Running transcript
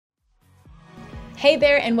Hey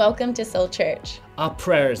there, and welcome to Soul Church. Our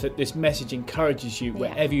prayer is that this message encourages you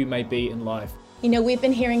wherever you may be in life. You know, we've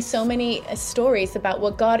been hearing so many stories about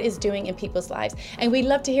what God is doing in people's lives, and we'd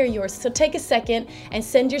love to hear yours. So take a second and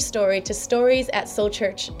send your story to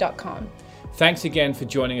stories@soulchurch.com. Thanks again for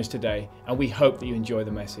joining us today, and we hope that you enjoy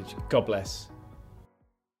the message. God bless.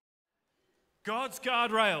 God's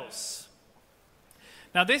guardrails.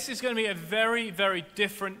 Now, this is going to be a very, very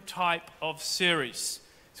different type of series.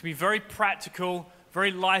 It's going to be very practical,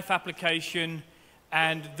 very life application,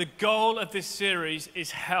 and the goal of this series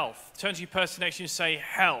is health. Turn to your person next to you and say,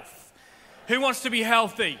 health. Who wants to be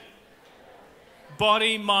healthy?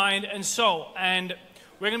 Body, mind, and soul. And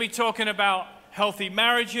we're going to be talking about healthy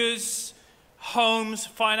marriages, homes,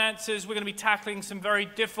 finances. We're going to be tackling some very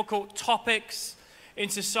difficult topics in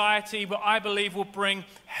society, but I believe will bring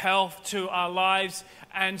health to our lives.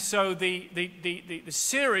 And so the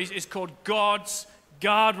series is called God's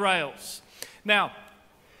Guardrails. Now,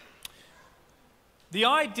 the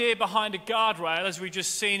idea behind a guardrail, as we've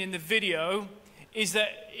just seen in the video, is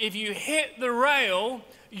that if you hit the rail,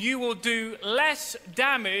 you will do less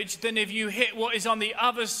damage than if you hit what is on the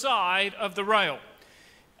other side of the rail.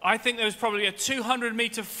 I think there was probably a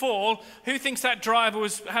 200-meter fall. Who thinks that driver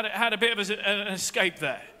had a bit of an escape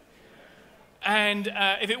there? And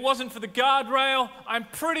if it wasn't for the guardrail, I'm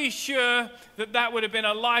pretty sure that would have been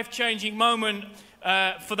a life-changing moment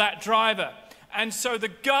for that driver. And so the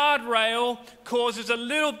guardrail causes a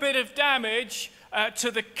little bit of damage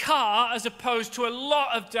to the car as opposed to a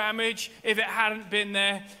lot of damage if it hadn't been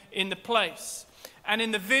there in the place. And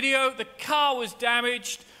in the video, the car was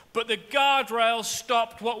damaged, but the guardrail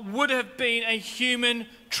stopped what would have been a human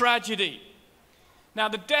tragedy. Now,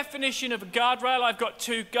 the definition of a guardrail, I've got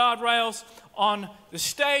two guardrails on the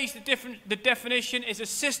stage. The definition is a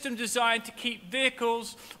system designed to keep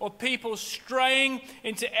vehicles or people straying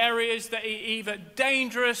into areas that are either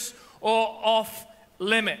dangerous or off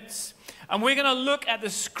limits. And we're going to look at the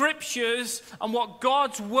scriptures and what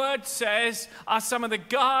God's word says are some of the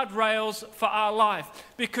guardrails for our life.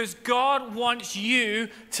 Because God wants you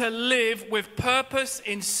to live with purpose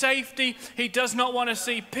in safety. He does not want to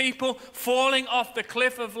see people falling off the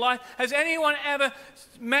cliff of life. Has anyone ever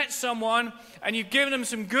met someone and you've given them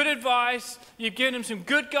some good advice, you've given them some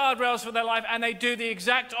good guardrails for their life, and they do the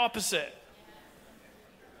exact opposite?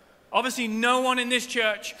 Obviously, no one in this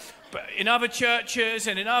church, but in other churches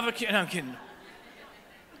and in other... No, I'm kidding.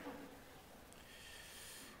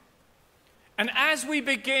 And as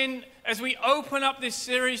we open up this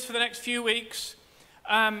series for the next few weeks,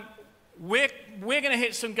 we're going to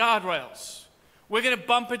hit some guardrails. We're going to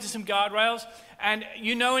bump into some guardrails. And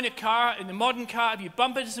you know, in a car, in the modern car, if you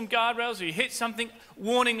bump into some guardrails or you hit something,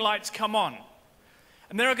 warning lights come on.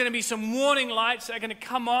 And there are going to be some warning lights that are going to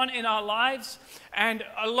come on in our lives. And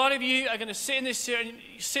a lot of you are going to sit in this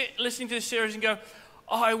series, listening to this series and go,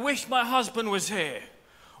 oh, I wish my husband was here.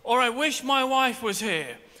 Or I wish my wife was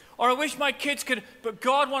here. Or I wish my kids could. But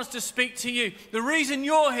God wants to speak to you. The reason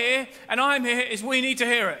you're here and I'm here is we need to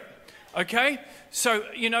hear it. Okay? So,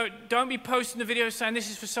 you know, don't be posting the video saying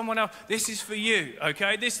this is for someone else. This is for you,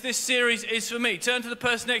 okay? This series is for me. Turn to the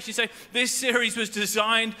person next to you and say, this series was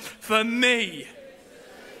designed for me.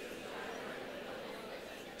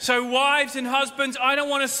 So wives and husbands, I don't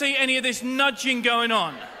want to see any of this nudging going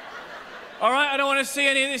on. All right? I don't want to see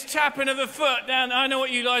any of this tapping of the foot down. I know what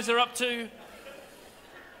you guys are up to.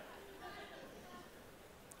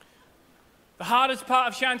 The hardest part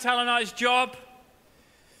of Chantal and I's job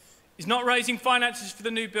is not raising finances for the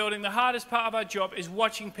new building. The hardest part of our job is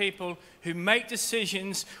watching people who make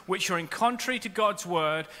decisions which are in contrary to God's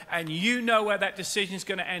word, and you know where that decision is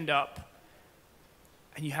going to end up,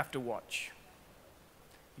 and you have to watch.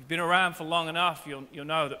 You've been around for long enough, you'll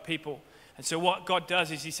know that people... And so what God does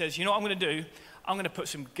is he says, you know what I'm going to do? I'm going to put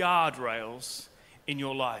some guardrails in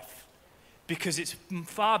your life. Because it's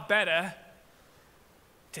far better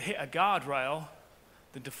to hit a guardrail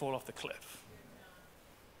than to fall off the cliff.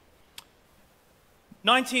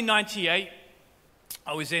 1998,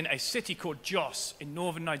 I was in a city called Jos in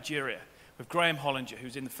northern Nigeria with Graham Hollinger, who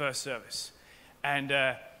was in the first service. And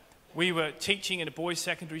we were teaching in a boys'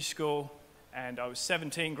 secondary school, and I was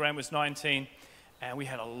 17, Graham was 19, and we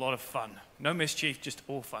had a lot of fun. No mischief, just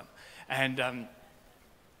all fun. And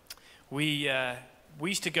we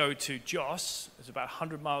used to go to Jos, it was about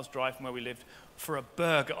 100 miles drive from where we lived, for a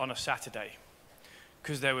burger on a Saturday.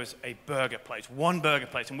 Because there was a burger place, one burger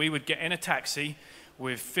place, and we would get in a taxi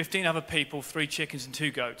with 15 other people, 3 chickens and 2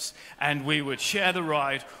 goats, and we would share the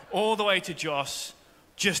ride all the way to Jos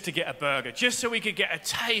just to get a burger, just so we could get a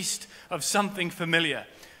taste of something familiar.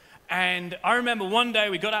 And I remember one day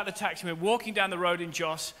we got out of the taxi, we were walking down the road in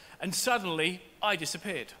Jos, and suddenly I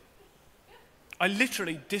disappeared. I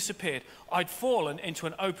literally disappeared. I'd fallen into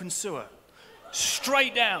an open sewer,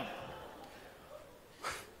 straight down.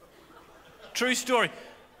 True story.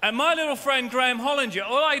 And my little friend Graham Hollinger,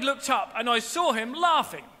 well, I looked up and I saw him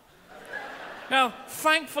laughing. Now,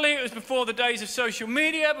 thankfully, it was before the days of social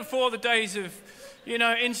media, before the days of,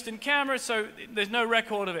 instant camera, so there's no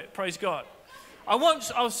record of it, praise God.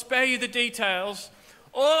 I'll spare you the details.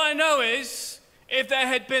 All I know is, if there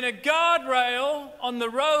had been a guardrail on the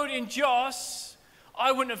road in Jos,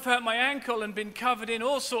 I wouldn't have hurt my ankle and been covered in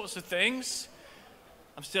all sorts of things.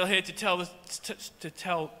 I'm still here to tell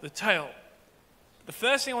the tale. The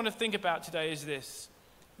first thing I want to think about today is this.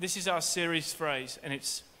 This is our series phrase, and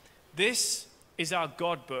it's, this is our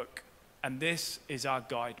God book, and this is our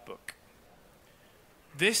guidebook.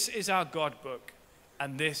 This is our God book,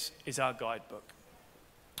 and this is our guidebook.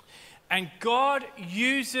 And God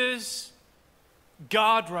uses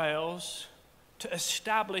guardrails to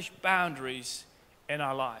establish boundaries in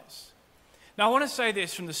our lives. Now, I want to say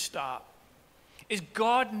this from the start, is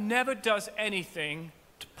God never does anything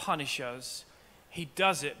to punish us. He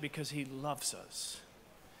does it because he loves us.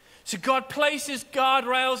 So God places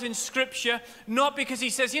guardrails in Scripture, not because he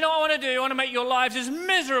says, what I want to do? I want to make your lives as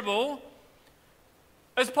miserable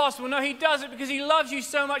as possible. No, he does it because he loves you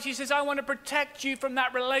so much. He says, I want to protect you from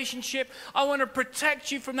that relationship. I want to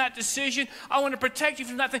protect you from that decision. I want to protect you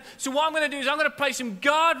from that thing. So what I'm going to do is I'm going to place some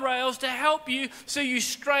guardrails to help you so you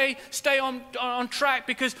stay on track,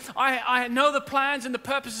 because I know the plans and the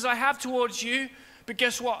purposes I have towards you. But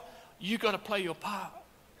guess what? You got to play your part.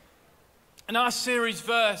 And our series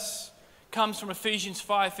verse comes from Ephesians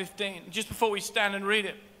 5:15. Just before we stand and read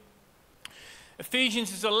it.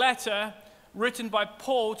 Ephesians is a letter written by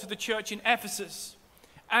Paul to the church in Ephesus.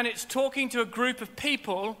 And it's talking to a group of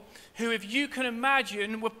people who, if you can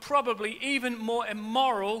imagine, were probably even more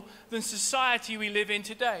immoral than society we live in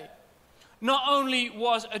today. Not only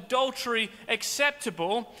was adultery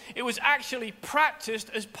acceptable, it was actually practiced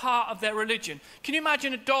as part of their religion. Can you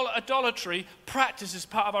imagine idolatry practiced as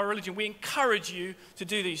part of our religion? We encourage you to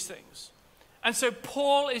do these things. And so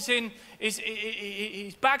Paul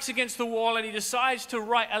his back's against the wall, and he decides to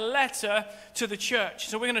write a letter to the church.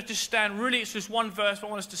 So we're going to just stand, really it's just one verse, but I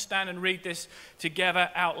want us to stand and read this together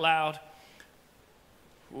out loud.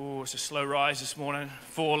 Oh, it's a slow rise this morning.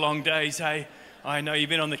 4 long days, hey? I know you've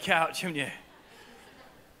been on the couch, haven't you?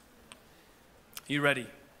 You ready?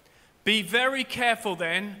 Be very careful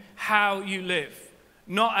then how you live,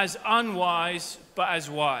 not as unwise, but as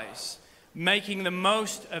wise, making the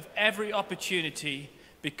most of every opportunity,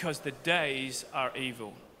 because the days are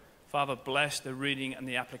evil. Father, bless the reading and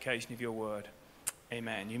the application of your word.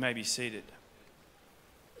 Amen. You may be seated.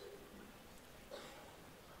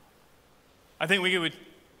 I think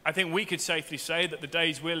we could safely say that the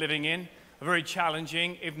days we're living in are very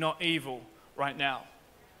challenging, if not evil, right now.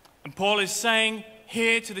 And Paul is saying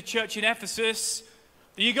here to the church in Ephesus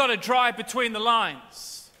that you've got to drive between the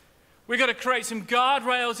lines. We've got to create some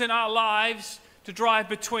guardrails in our lives to drive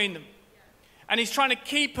between them. And he's trying to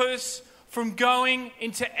keep us from going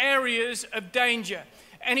into areas of danger.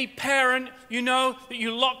 Any parent, you know that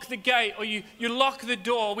you lock the gate or you lock the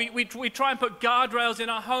door. We try and put guardrails in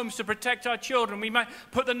our homes to protect our children. We might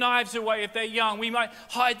put the knives away if they're young. We might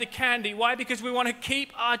hide the candy. Why? Because we want to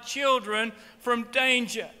keep our children from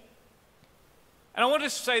danger. And I want to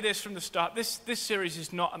say this from the start. This series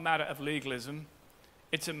is not a matter of legalism.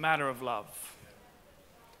 It's a matter of love.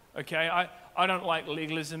 Okay? I don't like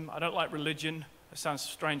legalism. I don't like religion. That sounds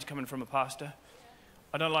strange coming from a pastor.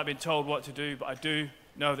 I don't like being told what to do, but I do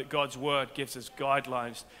know that God's word gives us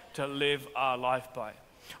guidelines to live our life by.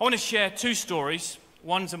 I want to share 2 stories.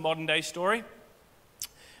 One's a modern day story,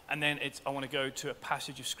 and then I want to go to a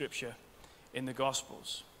passage of scripture in the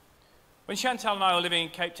Gospels. When Chantal and I were living in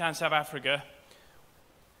Cape Town, South Africa,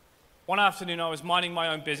 one afternoon I was minding my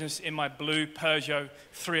own business in my blue Peugeot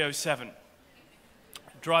 307.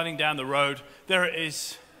 Driving down the road, there it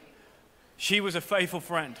is. She was a faithful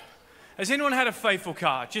friend. Has anyone had a faithful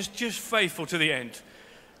car? Just faithful to the end.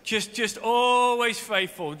 Just always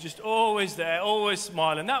faithful, just always there, always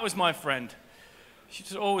smiling. That was my friend. She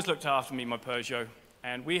just always looked after me, my Peugeot.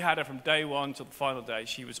 And we had her from day one till the final day.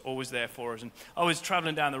 She was always there for us. And I was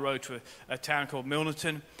traveling down the road to a town called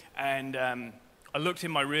Milnerton, and I looked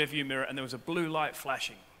in my rearview mirror, and there was a blue light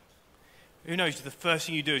flashing. Who knows, the first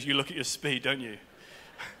thing you do is you look at your speed, don't you?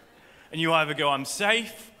 And you either go, I'm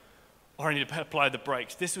safe, or I need to apply the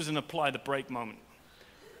brakes. This was an apply the brake moment,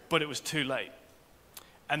 but it was too late.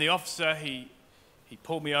 And the officer, he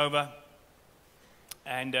pulled me over,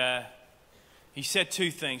 and He said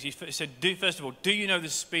two things. He said, first of all, do you know the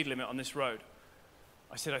speed limit on this road?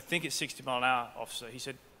 I said, I think it's 60 mile an hour, officer. He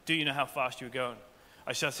said, do you know how fast you were going?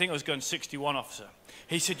 I said, I think I was going 61, officer.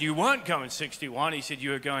 He said, you weren't going 61. He said,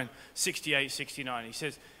 you were going 68, 69. He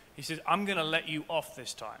says, I'm going to let you off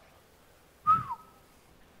this time.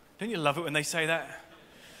 Don't you love it when they say that?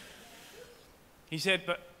 He said,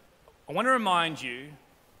 but I want to remind you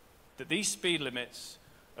that these speed limits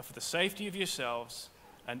are for the safety of yourselves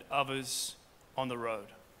and others on the road.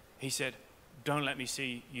 He said, don't let me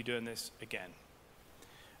see you doing this again.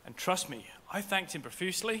 And trust me, I thanked him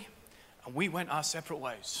profusely, and we went our separate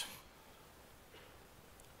ways.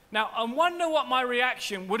 Now, I wonder what my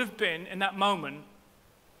reaction would have been in that moment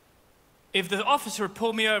if the officer had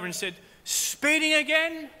pulled me over and said, speeding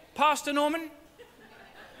again, Pastor Norman?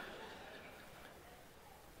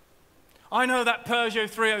 I know that Peugeot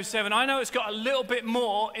 307, I know it's got a little bit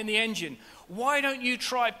more in the engine. Why don't you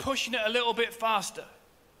try pushing it a little bit faster?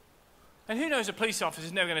 And who knows, a police officer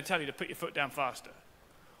is never going to tell you to put your foot down faster.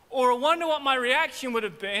 Or I wonder what my reaction would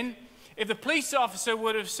have been if the police officer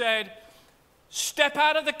would have said, step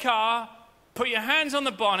out of the car, put your hands on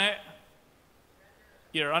the bonnet,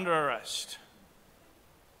 you're under arrest.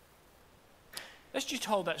 Let's just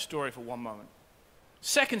hold that story for one moment.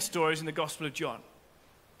 Second story is in the Gospel of John.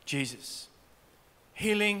 Jesus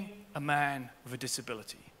healing a man with a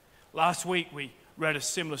disability. Last week we read a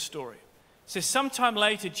similar story. It says, sometime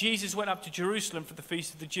later Jesus went up to Jerusalem for the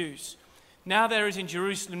feast of the Jews. Now there is in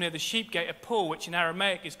Jerusalem near the sheep gate a pool, which in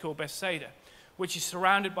Aramaic is called Bethsaida, which is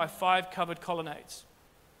surrounded by 5 covered colonnades.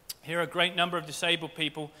 Here a great number of disabled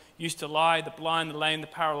people used to lie, the blind, the lame, the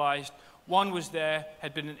paralyzed. One was there,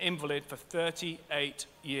 had been an invalid for 38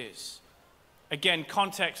 years. Again,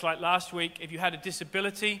 context like last week, if you had a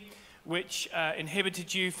disability which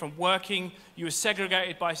inhibited you from working, you were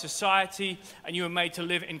segregated by society, and you were made to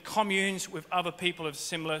live in communes with other people of a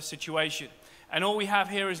similar situation. And all we have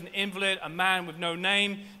here is an invalid, a man with no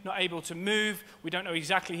name, not able to move. We don't know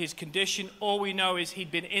exactly his condition. All we know is he'd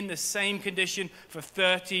been in the same condition for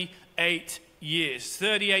 38 years.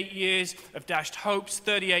 38 years of dashed hopes,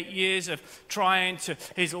 38 years of trying to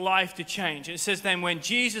his life to change. And it says then when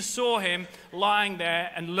Jesus saw him lying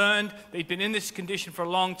there and learned that he'd been in this condition for a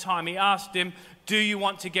long time, he asked him, do you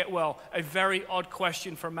want to get well? A very odd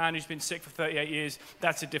question for a man who's been sick for 38 years.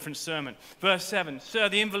 That's a different sermon. Verse 7, Sir,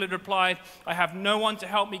 the invalid replied, I have no one to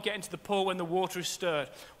help me get into the pool when the water is stirred.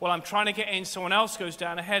 While I'm trying to get in, someone else goes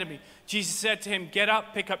down ahead of me. Jesus said to him, get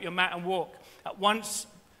up, pick up your mat and walk. At once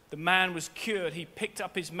the man was cured. He picked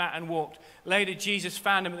up his mat and walked. Later, Jesus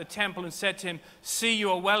found him at the temple and said to him, see, you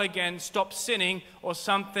are well again. Stop sinning, or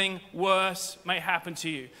something worse may happen to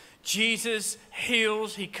you. Jesus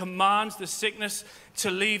heals. He commands the sickness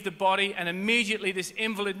to leave the body, and immediately this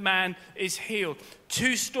invalid man is healed.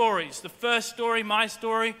 2 stories. The first story, my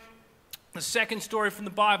story. The second story from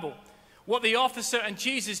the Bible. What the officer and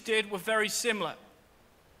Jesus did were very similar.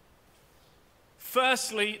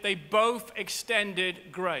 Firstly, they both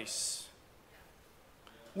extended grace.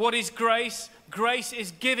 What is grace? Grace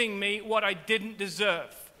is giving me what I didn't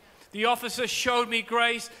deserve. The officer showed me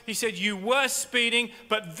grace. He said, you were speeding,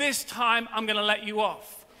 but this time I'm going to let you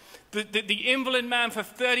off. The invalid man for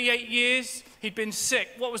 38 years, he'd been sick.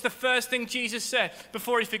 What was the first thing Jesus said?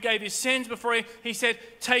 Before he forgave his sins, before he said,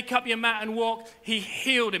 take up your mat and walk, he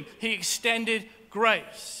healed him. He extended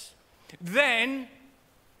grace. Then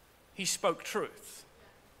he spoke truth.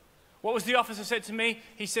 What was the officer said to me?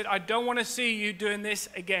 He said, I don't want to see you doing this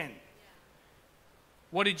again.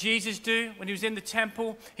 What did Jesus do when he was in the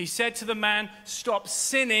temple? He said to the man, stop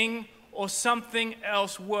sinning or something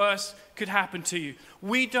else worse could happen to you.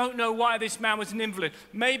 We don't know why this man was an invalid.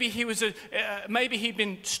 Maybe he'd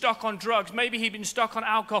been stuck on drugs. Maybe he'd been stuck on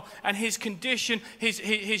alcohol, and his condition,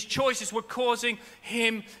 his choices were causing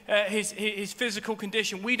him his physical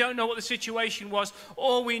condition. We don't know what the situation was.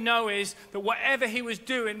 All we know is that whatever he was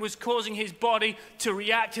doing was causing his body to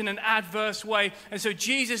react in an adverse way. And so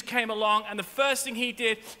Jesus came along, and the first thing he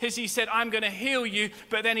did is he said, I'm going to heal you.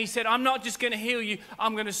 But then he said, I'm not just going to heal you,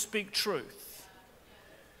 I'm going to speak truth.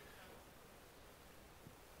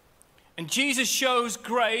 And Jesus shows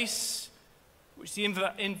grace, which the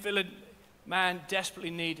invalid man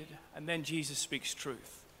desperately needed. And then Jesus speaks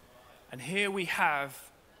truth. And here we have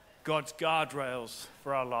God's guardrails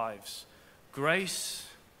for our lives. Grace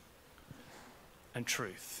and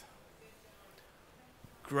truth.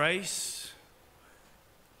 Grace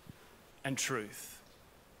and truth.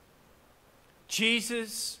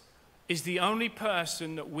 Jesus is the only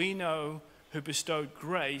person that we know who bestowed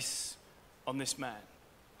grace on this man.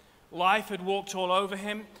 Life had walked all over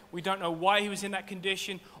him. We don't know why he was in that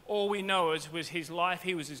condition. All we know is was his life,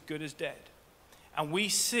 he was as good as dead. and we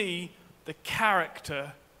see the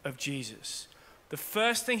character of Jesus. The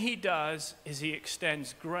first thing he does is he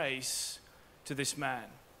extends grace to this man.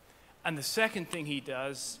 And the second thing he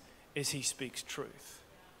does is he speaks truth.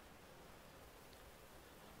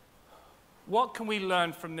 What can we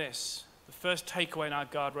learn from this? The first takeaway in our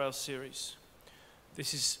Guardrails series.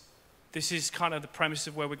 This is kind of the premise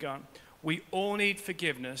of where we're going. We all need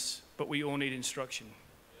forgiveness, but we all need instruction.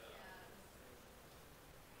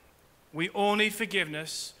 We all need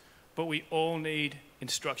forgiveness, but we all need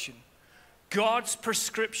instruction. God's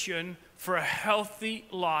prescription for a healthy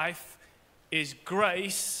life is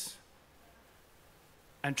grace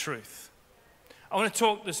and truth. I want to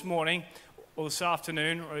talk this morning, or this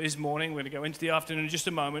afternoon, or it is morning, we're going to go into the afternoon in just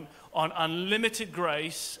a moment, on unlimited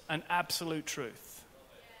grace and absolute truth.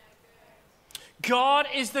 God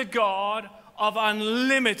is the God of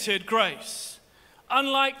unlimited grace.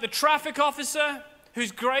 Unlike the traffic officer,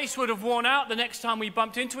 whose grace would have worn out the next time we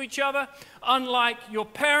bumped into each other, unlike your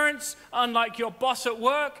parents, unlike your boss at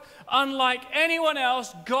work, unlike anyone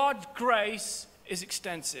else, God's grace is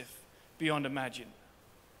extensive beyond imagine.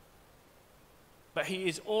 But he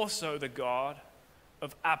is also the God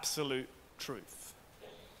of absolute truth.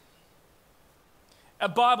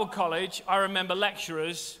 At Bible college, I remember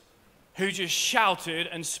lecturers who just shouted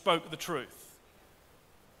and spoke the truth.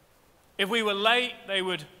 If we were late, they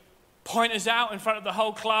would point us out in front of the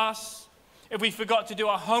whole class. If we forgot to do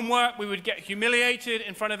our homework, we would get humiliated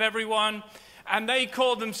in front of everyone. And they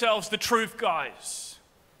called themselves the truth guys.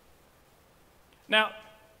 Now,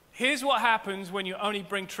 here's what happens when you only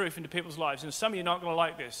bring truth into people's lives. And some of you are not going to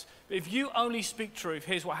like this. But if you only speak truth,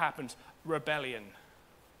 here's what happens. Rebellion.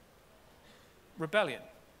 Rebellion.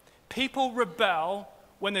 People rebel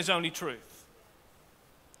when there's only truth.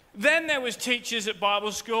 Then there was teachers at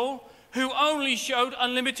Bible school who only showed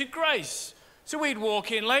unlimited grace. So we'd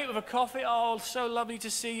walk in late with a coffee. Oh, so lovely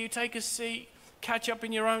to see you. Take a seat. Catch up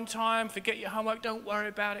in your own time. Forget your homework. Don't worry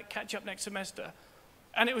about it. Catch up next semester.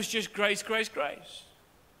 And it was just grace, grace, grace.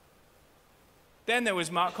 Then there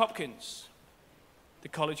was Mark Hopkins, the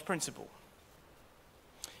college principal.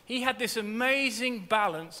 He had this amazing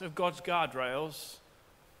balance of God's guardrails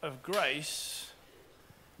of grace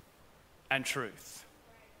and truth.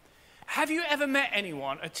 Have you ever met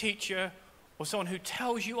anyone, a teacher or someone who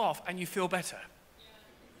tells you off and you feel better?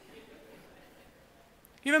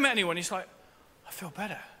 You ever met anyone who's like, I feel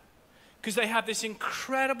better? Because they have this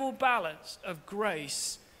incredible balance of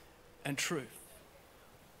grace and truth.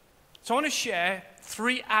 So I want to share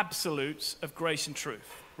 3 absolutes of grace and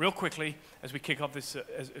truth real quickly as we kick off this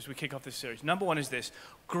series. Number 1 is this: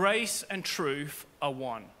 grace and truth are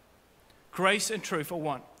one. Grace and truth are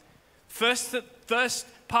one. First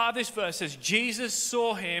part of this verse says Jesus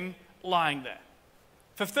saw him lying there.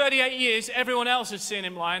 For 38 years, everyone else had seen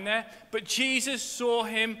him lying there, but Jesus saw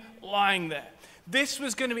him lying there. This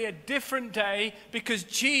was going to be a different day because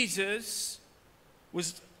Jesus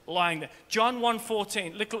was lying there. John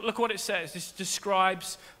 1:14, look what it says. This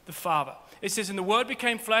describes the Father. It says, and the Word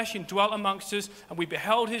became flesh and dwelt amongst us, and we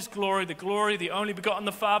beheld his glory, the only begotten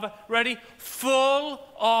of the Father. Ready? Full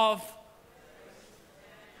of.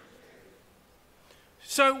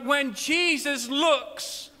 So when Jesus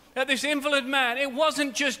looks at this invalid man, it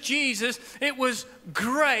wasn't just Jesus, it was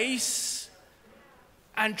grace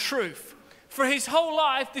and truth. For his whole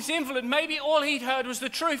life, this invalid, maybe all he'd heard was the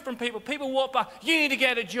truth from people. People walked by, you need to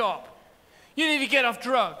get a job. You need to get off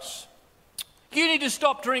drugs. You need to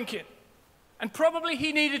stop drinking. And probably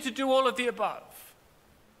he needed to do all of the above.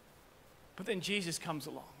 But then Jesus comes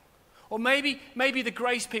along. Or maybe the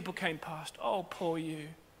grace people came past. Oh, poor you.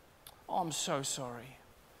 Oh, I'm so sorry.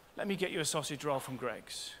 Let me get you a sausage roll from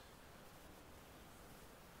Greg's.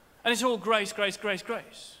 And it's all grace, grace, grace,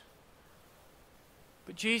 grace.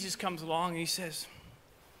 But Jesus comes along and he says,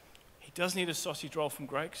 he does need a sausage roll from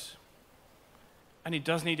Greg's. And he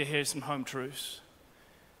does need to hear some home truths.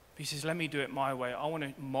 But he says, let me do it my way. I want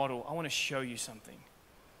to model. I want to show you something.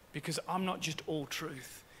 Because I'm not just all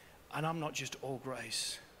truth. And I'm not just all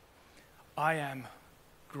grace. I am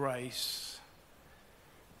grace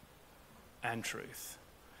and truth.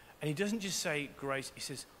 And he doesn't just say grace, he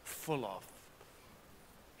says full of.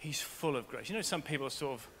 He's full of grace. You know, some people are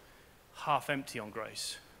sort of half empty on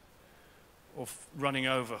grace or running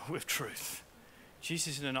over with truth.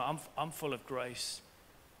 Jesus says, no, I'm full of grace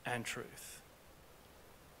and truth.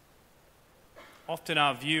 Often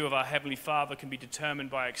our view of our Heavenly Father can be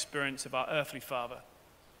determined by our experience of our earthly father.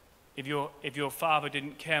 If your father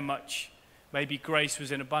didn't care much, maybe grace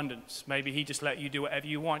was in abundance. Maybe he just let you do whatever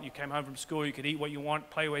you want. You came home from school, you could eat what you want,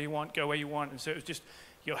 play where you want, go where you want. And so it was just,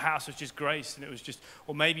 your house was just grace. And it was just,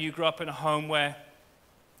 or maybe you grew up in a home where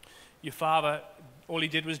Your father, all he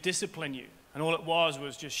did was discipline you. And all it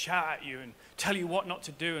was just shout at you and tell you what not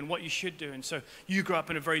to do and what you should do. And so you grew up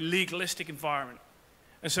in a very legalistic environment.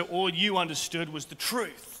 And so all you understood was the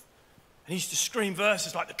truth. And he used to scream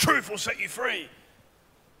verses like, the truth will set you free.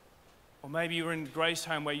 Or maybe you were in Grace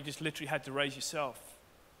Home where you just literally had to raise yourself.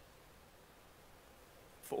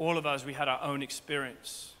 For all of us, we had our own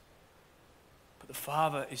experience. But the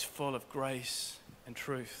Father is full of grace and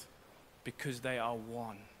truth because they are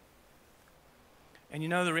one. And you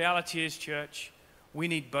know, the reality is, church, we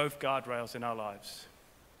need both guardrails in our lives.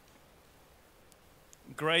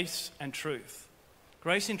 Grace and truth.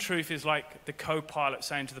 Grace and truth is like the co-pilot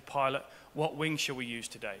saying to the pilot, what wing shall we use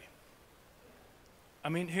today? I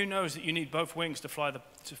mean, who knows that you need both wings to fly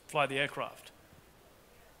the aircraft?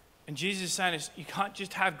 And Jesus is saying this, you can't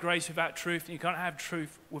just have grace without truth, and you can't have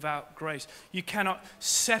truth without grace. You cannot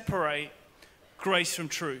separate grace from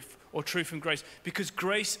truth or truth from grace, because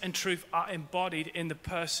grace and truth are embodied in the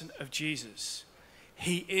person of Jesus.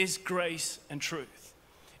 He is grace and truth.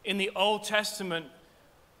 In the Old Testament,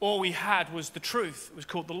 all we had was the truth. It was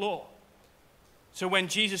called the law. So when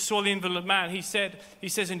Jesus saw the invalid man, he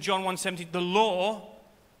says in John 1:17, the law,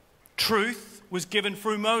 truth, was given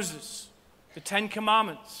through Moses, the 10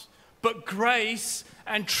 Commandments. But grace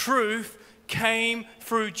and truth came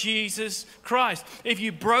through Jesus Christ. If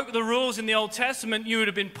you broke the rules in the Old Testament, you would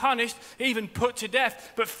have been punished, even put to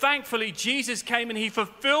death. But thankfully, Jesus came and he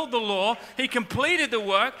fulfilled the law. He completed the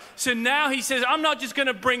work. So now he says, I'm not just going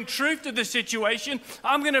to bring truth to the situation,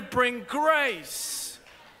 I'm going to bring grace.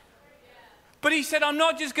 But he said, I'm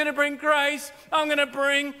not just going to bring grace, I'm going to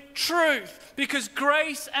bring truth. Because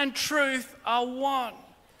grace and truth are one.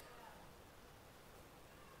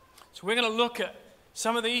 So we're going to look at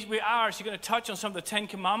some of these. We are actually going to touch on some of the 10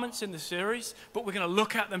 Commandments in the series, but we're going to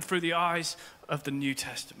look at them through the eyes of the New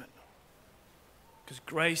Testament. Because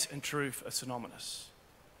grace and truth are synonymous.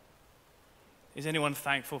 Is anyone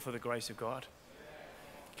thankful for the grace of God?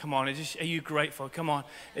 Come on, are you grateful? Come on.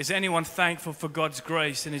 Is anyone thankful for God's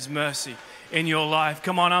grace and his mercy in your life?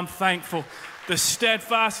 Come on, I'm thankful. The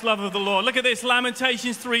steadfast love of the Lord. Look at this,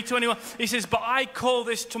 Lamentations 3:21. He says, but I call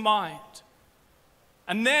this to mind,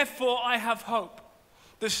 and therefore I have hope.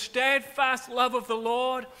 The steadfast love of the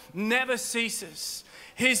Lord never ceases.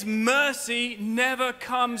 His mercy never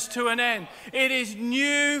comes to an end. It is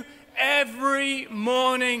new every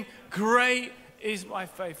morning. Great is my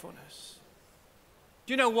faithfulness.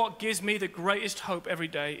 Do you know what gives me the greatest hope every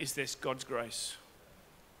day is this, God's grace.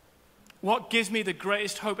 What gives me the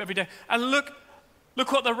greatest hope every day? And look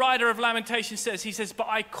what the writer of Lamentations says. He says, but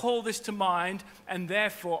I call this to mind, and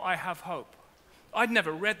therefore I have hope. I'd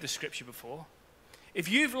never read the scripture before. If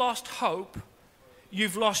you've lost hope,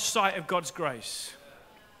 you've lost sight of God's grace.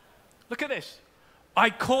 Look at this. I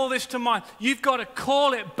call this to mind. You've got to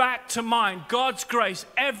call it back to mind, God's grace,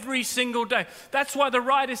 every single day. That's why the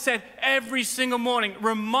writer said every single morning,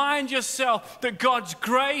 remind yourself that God's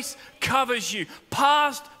grace covers you.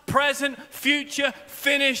 Past, present, future,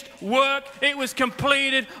 finished work. It was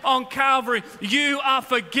completed on Calvary. You are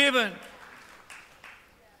forgiven.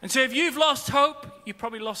 And so if you've lost hope, you've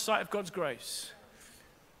probably lost sight of God's grace.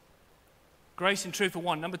 Grace and truth are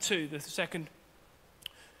one. Number two, the second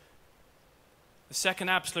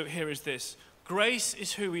absolute here is this. Grace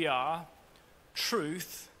is who we are.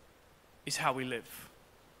 Truth is how we live.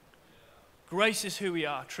 Grace is who we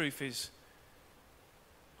are. Truth is.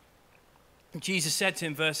 Jesus said to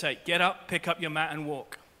him, verse 8, get up, pick up your mat and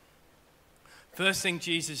walk. First thing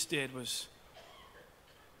Jesus did was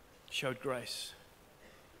showed grace.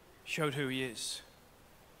 Showed who he is.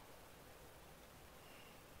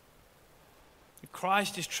 If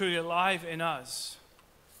Christ is truly alive in us,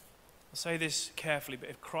 I'll say this carefully, but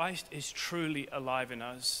if Christ is truly alive in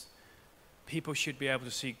us, people should be able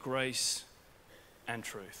to see grace and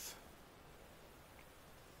truth.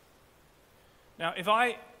 Now, if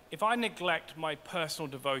I neglect my personal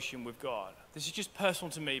devotion with God, this is just personal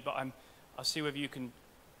to me, but I'll see whether you can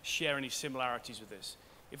share any similarities with this.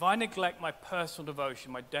 If I neglect my personal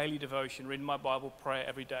devotion, my daily devotion, reading my Bible, prayer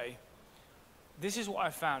every day, this is what I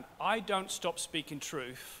found. I don't stop speaking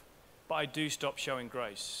truth, but I do stop showing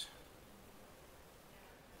grace.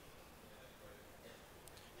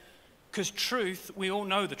 Because truth, we all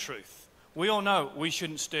know the truth. We all know we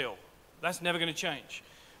shouldn't steal. That's never going to change.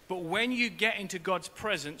 But when you get into God's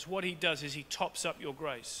presence, what he does is he tops up your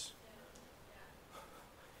grace.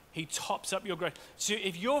 He tops up your grace. So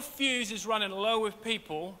if your fuse is running low with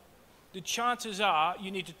people, the chances are you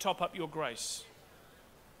need to top up your grace.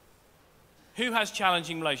 Who has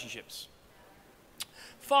challenging relationships?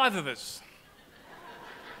 5 of us.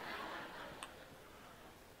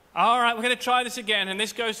 All right, we're going to try this again, and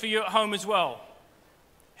this goes for you at home as well.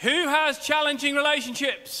 Who has challenging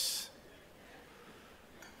relationships?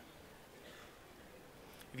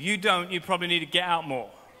 If you don't, you probably need to get out more.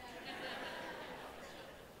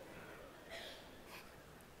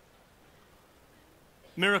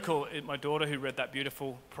 Miracle, my daughter who read that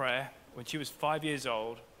beautiful prayer, when she was 5 years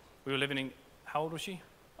old, we were living in, how old was she?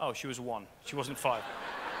 Oh, she was 1. She wasn't 5.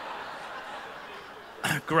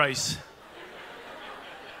 Grace.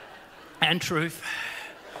 And truth.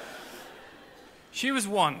 She was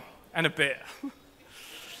 1 and a bit.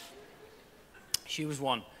 She was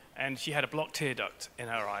 1, and she had a blocked tear duct in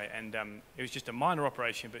her eye, and it was just a minor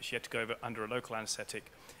operation, but she had to go under a local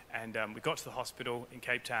anesthetic. And we got to the hospital in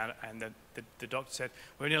Cape Town, and the doctor said,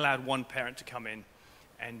 we're only allowed 1 parent to come in,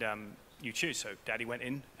 and you choose. So Daddy went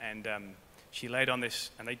in, and she laid on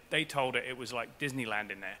this, and they told her it was like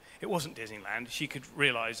Disneyland in there. It wasn't Disneyland. She could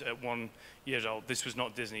realize at 1 year old, this was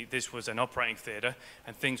not Disney. This was an operating theater,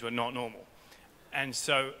 and things were not normal. And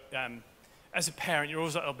so as a parent, you're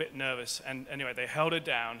always a little bit nervous. And anyway, they held her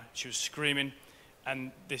down. She was screaming,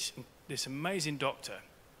 and this amazing doctor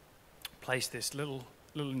placed this little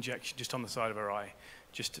injection just on the side of her eye,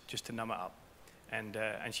 just to numb it up, and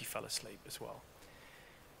she fell asleep as well.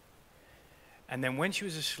 And then when she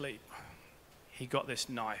was asleep, he got this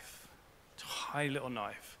knife, tiny little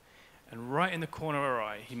knife, and right in the corner of her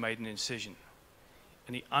eye, he made an incision,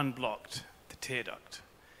 and he unblocked the tear duct.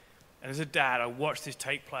 And as a dad, I watched this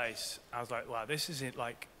take place. I was like, wow, this is it.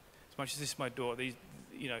 Like, as much as this is my daughter, these,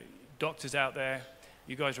 doctors out there,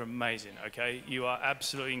 you guys are amazing, okay? You are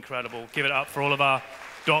absolutely incredible. Give it up for all of our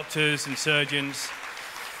doctors and surgeons.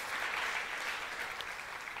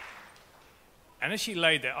 And as she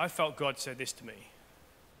laid there, I felt God said this to me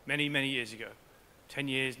many, many years ago, 10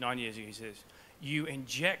 years, 9 years ago. He says, you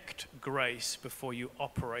inject grace before you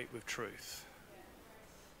operate with truth.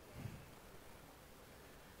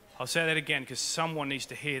 I'll say that again because someone needs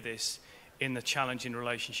to hear this in the challenging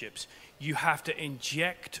relationships. You have to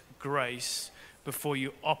inject grace before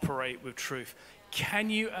you operate with truth. Can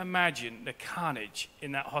you imagine the carnage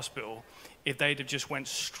in that hospital if they'd have just went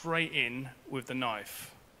straight in with the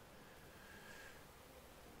knife?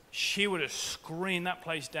 She would have screamed that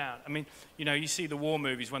place down. I mean, you see the war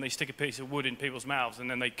movies when they stick a piece of wood in people's mouths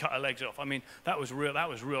and then they cut their legs off. I mean, that was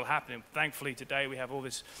real happening. Thankfully today we have all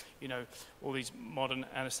this, all these modern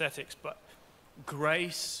anesthetics, but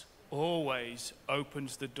grace always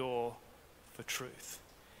opens the door for truth.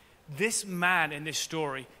 This man in this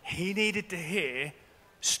story, he needed to hear,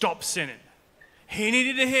 stop sinning. He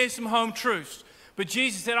needed to hear some home truths. But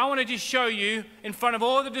Jesus said, I want to just show you in front of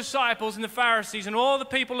all the disciples and the Pharisees and all the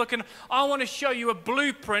people looking, I want to show you a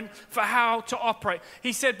blueprint for how to operate.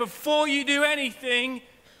 He said, before you do anything,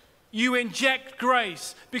 you inject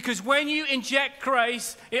grace. Because when you inject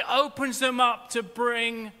grace, it opens them up to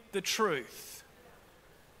bring the truth.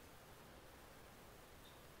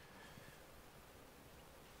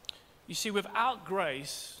 You see, without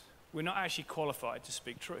grace, we're not actually qualified to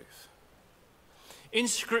speak truth. In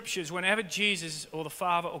scriptures, whenever Jesus or the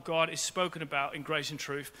Father or God is spoken about in grace and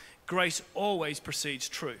truth, grace always precedes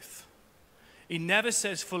truth. He never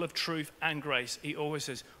says full of truth and grace. He always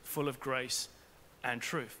says full of grace and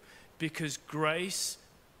truth. Because grace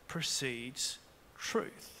precedes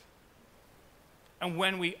truth. And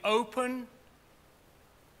when we open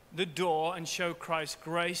the door and show Christ's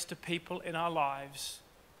grace to people in our lives,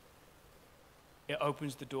 it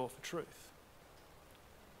opens the door for truth.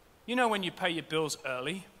 When you pay your bills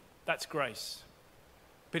early, that's grace.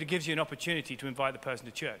 But it gives you an opportunity to invite the person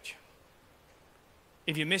to church.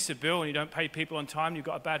 If you miss a bill and you don't pay people on time, you've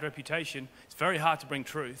got a bad reputation, it's very hard to bring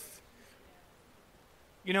truth.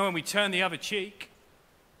 When we turn the other cheek,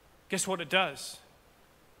 guess what it does?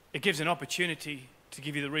 It gives an opportunity to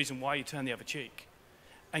give you the reason why you turn the other cheek.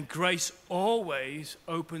 And grace always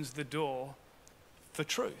opens the door for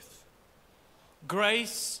truth.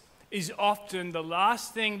 Grace is often the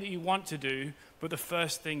last thing that you want to do, but the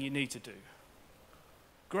first thing you need to do.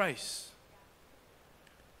 Grace.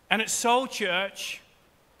 And at Soul Church,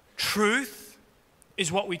 truth is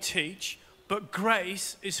what we teach, but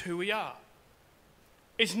grace is who we are.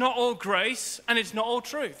 It's not all grace and it's not all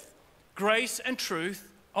truth. Grace and truth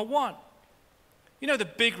are one. The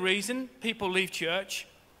big reason people leave church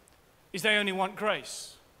is they only want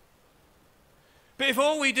grace. But if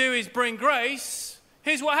all we do is bring grace,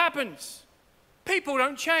 here's what happens. People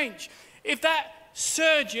don't change. If that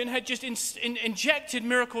surgeon had just injected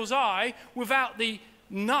Miracle's eye without the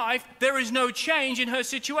knife, there is no change in her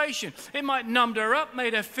situation. It might numbed her up,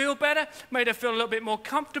 made her feel better, made her feel a little bit more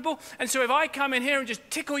comfortable. And so if I come in here and just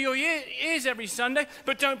tickle your ears every Sunday,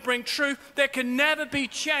 but don't bring truth, there can never be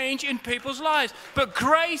change in people's lives. But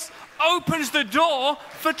grace opens the door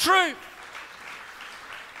for truth.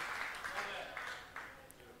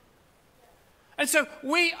 And so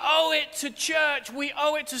we owe it to church, we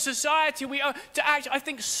owe it to society, we owe to act. I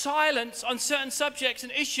think silence on certain subjects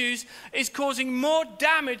and issues is causing more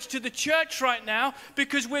damage to the church right now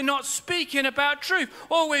because we're not speaking about truth.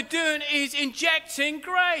 All we're doing is injecting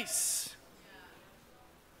grace.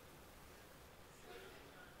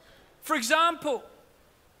 For example,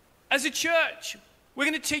 as a church, we're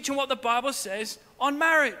going to teach on what the Bible says on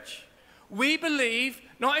marriage. We believe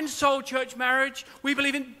not in soul church marriage. We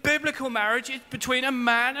believe in biblical marriage. It's between a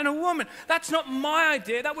man and a woman. That's not my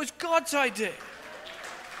idea. That was God's idea.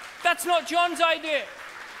 That's not John's idea.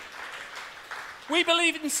 We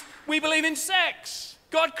believe in sex.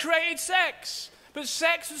 God created sex. But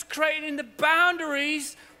sex was created in the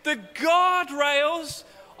boundaries, the guardrails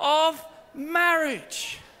of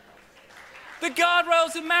marriage. The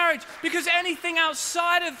guardrails of marriage, because anything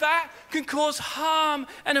outside of that can cause harm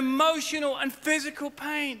and emotional and physical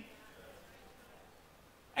pain.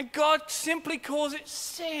 And God simply calls it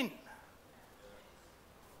sin.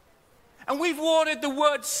 And we've watered the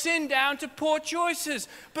word sin down to poor choices.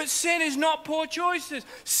 But sin is not poor choices.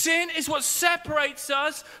 Sin is what separates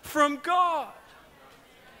us from God.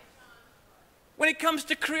 When it comes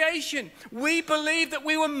to creation, we believe that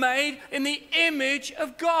we were made in the image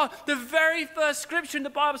of God. The very first scripture in the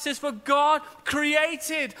Bible says, for God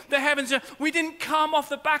created the heavens. We didn't come off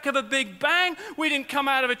the back of a big bang. We didn't come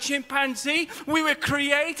out of a chimpanzee. We were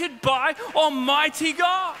created by Almighty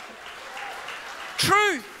God.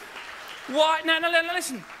 Truth. Why? Now,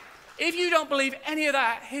 listen. If you don't believe any of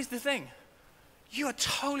that, here's the thing. You are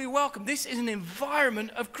totally welcome. This is an environment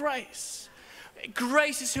of grace.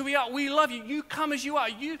 Grace is who we are. We love you. You come as you are.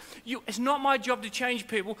 It's not my job to change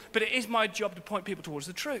people, but it is my job to point people towards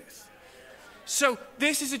the truth. So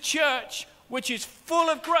this is a church which is full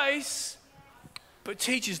of grace, but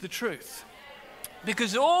teaches the truth.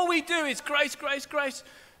 Because all we do is grace, grace, grace,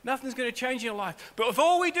 nothing's going to change in your life. But if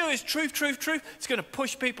all we do is truth, truth, truth, it's going to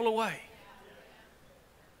push people away.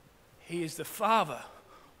 He is the Father,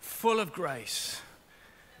 full of grace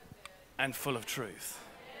and full of truth.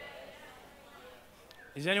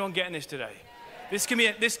 Is anyone getting this today? This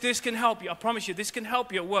can help you. I promise you, this can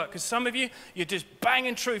help you at work. Because some of you, you're just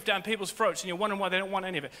banging truth down people's throats and you're wondering why they don't want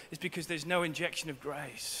any of it. It's because there's no injection of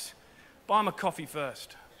grace. Buy them a coffee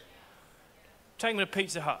first. Take them to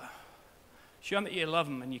Pizza Hut. Show them that you love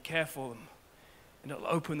them and you care for them. And it'll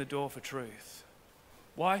open the door for truth.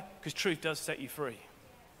 Why? Because truth does set you free.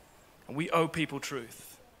 And we owe people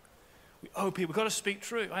truth. We owe people. We've got to speak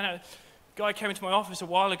truth. I know. Guy came into my office a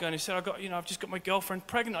while ago and he said, I've just got my girlfriend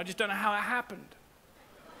pregnant. I just don't know how it happened.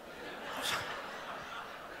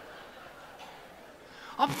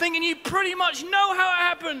 I'm thinking you pretty much know how it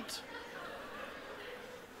happened.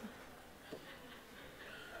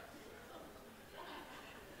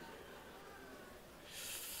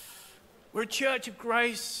 We're a church of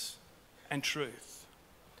grace and truth.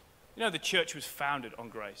 You know, the church was founded on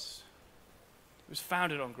grace. It was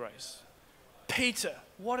founded on grace. Peter,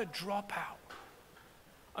 what a dropout.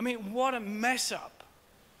 I mean, what a mess up.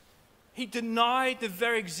 He denied the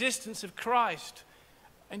very existence of Christ.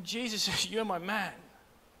 And Jesus says, you're my man.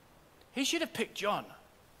 He should have picked John.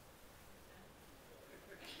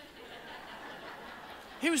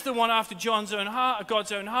 He was the one after God's own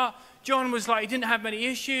heart. John was like, he didn't have many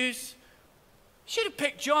issues. He should have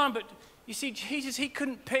picked John, but you see, Jesus, he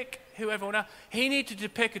couldn't pick whoever else. He needed to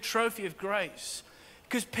pick a trophy of grace.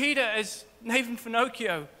 Because Peter, as Nathan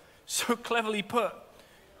Finocchio so cleverly put,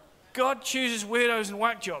 God chooses weirdos and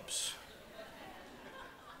whack jobs.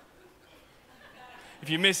 If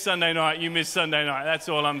you miss Sunday night, you miss Sunday night. That's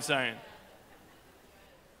all I'm saying.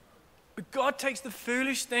 But God takes the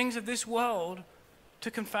foolish things of this world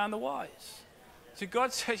to confound the wise. So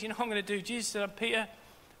God says, you know what I'm going to do? Jesus said, Peter,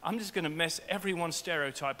 I'm just going to mess everyone's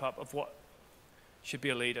stereotype up of what should be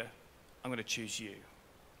a leader. I'm going to choose you.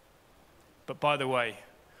 But by the way,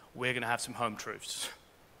 we're going to have some home truths.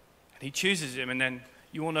 And he chooses him, and then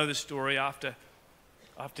you all know the story. After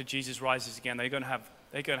Jesus rises again, they're going to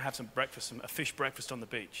have some breakfast, a fish breakfast on the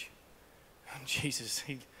beach. And Jesus,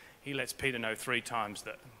 he lets Peter know 3 times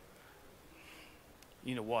that you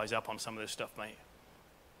need to wise up on some of this stuff, mate.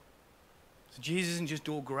 So Jesus isn't just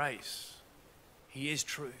all grace. He is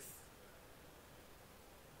truth.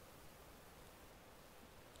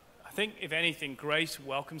 I think, if anything, grace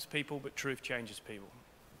welcomes people, but truth changes people.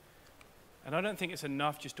 And I don't think it's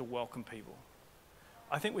enough just to welcome people.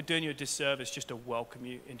 I think we're doing you a disservice just to welcome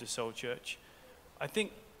you into Soul Church. I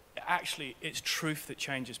think actually it's truth that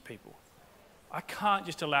changes people. I can't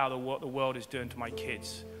just allow what the world is doing to my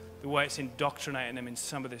kids, the way it's indoctrinating them in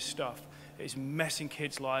some of this stuff. It's messing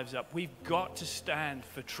kids' lives up. We've got to stand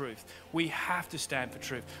for truth. We have to stand for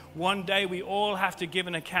truth. One day we all have to give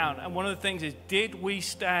an account. And one of the things is, did we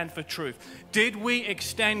stand for truth? Did we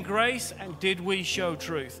extend grace and did we show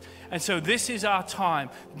truth? And so this is our time.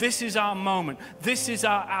 This is our moment. This is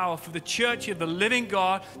our hour for the church of the living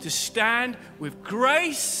God to stand with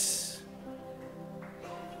grace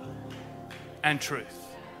and truth.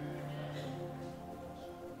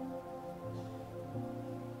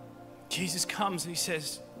 Jesus comes and he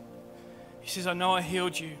says, I know I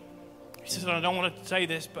healed you. He says, I don't want to say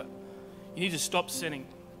this, but you need to stop sinning.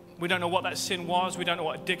 We don't know what that sin was. We don't know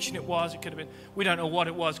what addiction it was. It could have been, we don't know what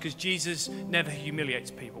it was, because Jesus never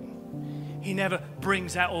humiliates people. He never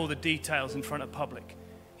brings out all the details in front of public.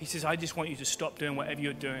 He says, I just want you to stop doing whatever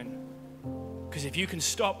you're doing. Because if you can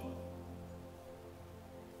stop,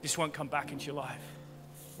 this won't come back into your life.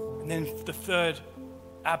 And then the third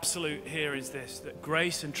absolute here is this, that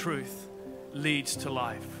grace and truth leads to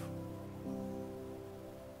life.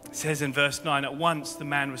 It says in verse 9, at once the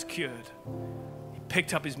man was cured. He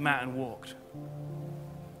picked up his mat and walked.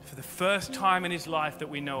 For the first time in his life that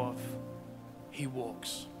we know of, he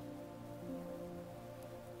walks.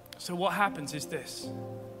 So what happens is this.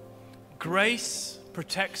 Grace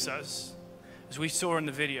protects us, as we saw in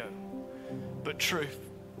the video, but truth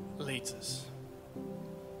leads us.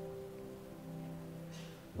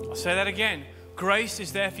 I'll say that again. Grace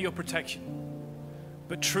is there for your protection,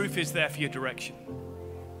 but truth is there for your direction.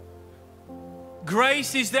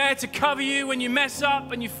 Grace is there to cover you when you mess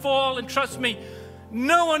up and you fall, and trust me,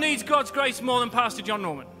 no one needs God's grace more than Pastor John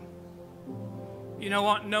Norman. You know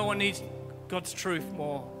what? No one needs God's truth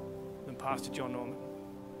more than Pastor John Norman.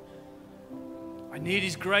 I need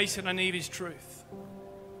his grace and I need his truth.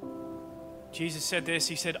 Jesus said this,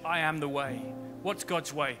 he said, I am the way. What's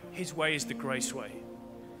God's way? His way is the grace way.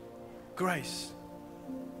 Grace.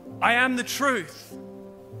 I am the truth,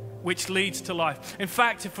 which leads to life. In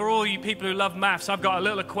fact, for all you people who love maths, I've got a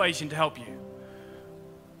little equation to help you.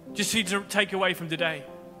 Just need to take away from today.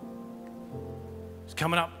 It's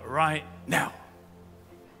coming up right now.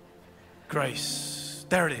 Grace.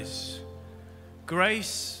 There it is.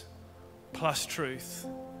 Grace plus truth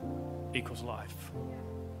equals life.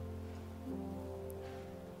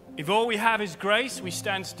 If all we have is grace, we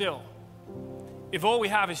stand still. If all we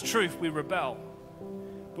have is truth, we rebel.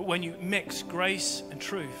 But when you mix grace and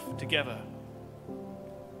truth together,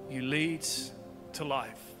 you lead to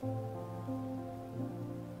life.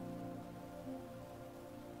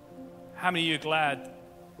 How many of you are glad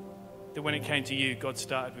that when it came to you, God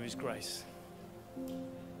started with his grace?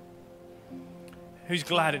 Who's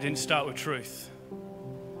glad it didn't start with truth?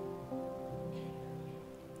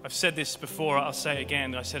 I've said this before, I'll say it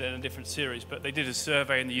again. I said it in a different series, but they did a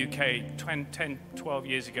survey in the UK 10, 12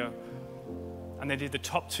 years ago. And they did the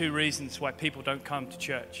top 2 reasons why people don't come to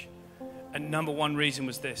church. And number 1 reason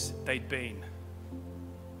was this: they'd been.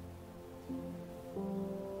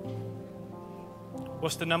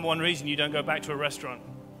 What's the number 1 reason you don't go back to a restaurant?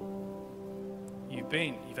 You've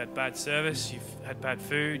been. You've had bad service, you've had bad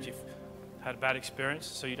food, you've had a bad experience,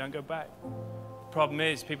 so you don't go back. The problem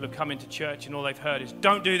is people have come into church and all they've heard is,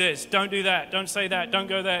 don't do this, don't do that, don't say that, don't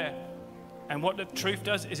go there. And what the truth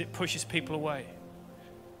does is it pushes people away.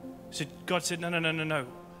 So God said, no.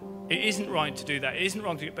 It isn't right to do that. It isn't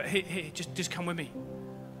wrong to do it, but here, just come with me.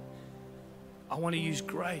 I want to use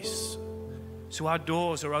grace. So our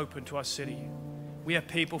doors are open to our city. We have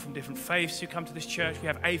people from different faiths who come to this church. We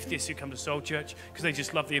have atheists who come to Soul Church because they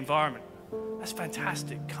just love the environment. That's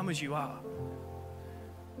fantastic. Come as you are.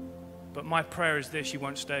 But my prayer is this: you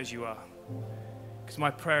won't stay as you are. Because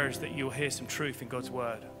my prayer is that you'll hear some truth in God's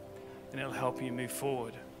word and it'll help you move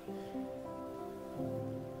forward.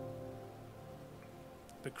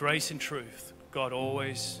 But grace and truth, God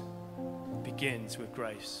always begins with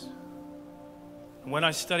grace. And when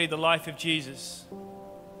I study the life of Jesus,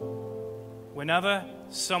 whenever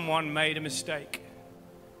someone made a mistake,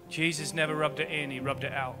 Jesus never rubbed it in, he rubbed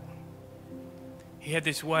it out. He had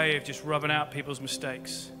this way of just rubbing out people's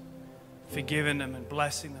mistakes, forgiving them and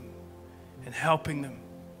blessing them and helping them.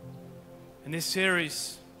 And this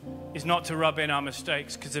series is not to rub in our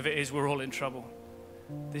mistakes, because if it is, we're all in trouble.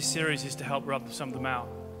 This series is to help rub some of them out.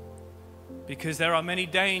 Because there are many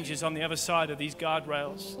dangers on the other side of these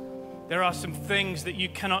guardrails. There are some things that you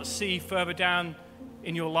cannot see further down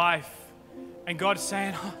in your life. And God's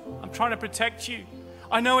saying, I'm trying to protect you.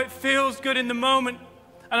 I know it feels good in the moment.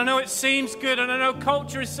 And I know it seems good, and I know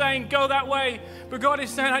culture is saying, go that way. But God is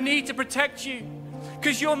saying, I need to protect you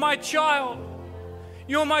because you're my child.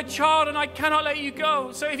 You're my child, and I cannot let you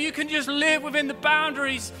go. So if you can just live within the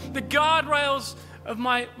boundaries, the guardrails of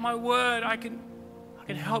my word, I can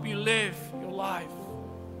help you live your life.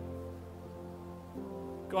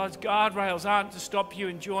 God's guardrails aren't to stop you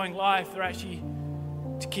enjoying life. They're actually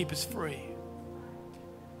to keep us free.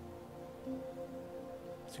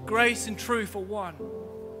 So grace and truth are one.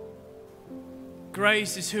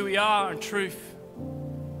 Grace is who we are, and truth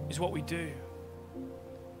is what we do.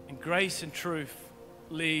 And grace and truth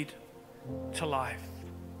lead to life.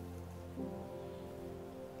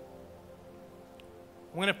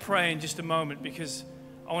 I'm going to pray in just a moment because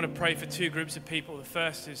I want to pray for two groups of people. The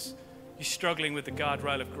first is you're struggling with the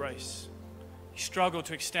guardrail of grace. You struggle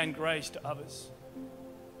to extend grace to others.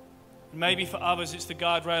 Maybe for others it's the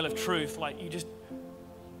guardrail of truth. Like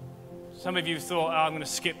some of you thought, I'm going to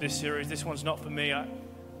skip this series. This one's not for me.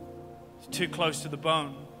 It's too close to the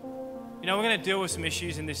bone. You know, we're going to deal with some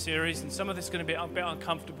issues in this series, and some of it's going to be a bit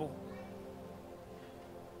uncomfortable.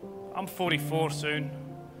 I'm 44 soon.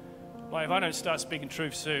 Like, if I don't start speaking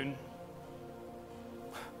truth soon,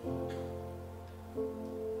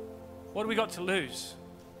 what do we got to lose?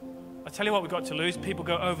 I tell you what we've got to lose. People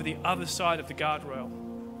go over the other side of the guardrail.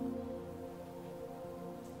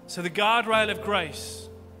 So the guardrail of grace,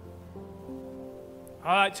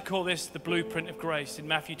 I like to call this the blueprint of grace. In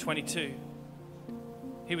Matthew 22,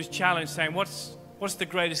 he was challenged saying, what's the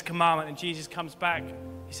greatest commandment? And Jesus comes back.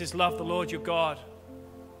 He says, love the Lord your God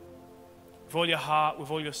with all your heart, with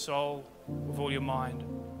all your soul, with all your mind.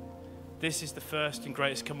 This is the first and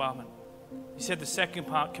greatest commandment. He said the second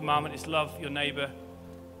commandment is love your neighbor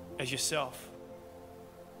as yourself.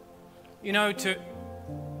 You know,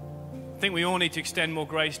 I think we all need to extend more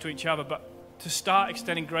grace to each other, but to start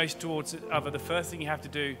extending grace towards each other, the first thing you have to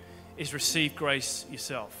do is receive grace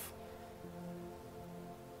yourself.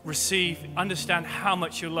 Understand how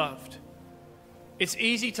much you're loved. It's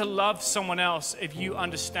easy to love someone else if you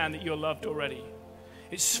understand that you're loved already.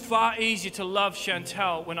 It's far easier to love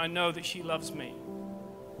Chantel when I know that she loves me.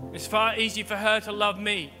 It's far easier for her to love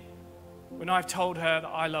me when I've told her that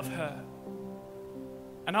I love her.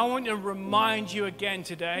 And I want to remind you again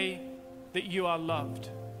today that you are loved.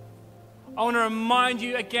 I want to remind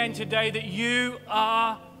you again today that you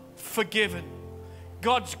are forgiven.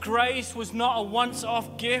 God's grace was not a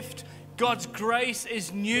once-off gift. God's grace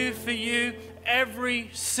is new for you every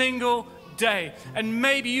single day. And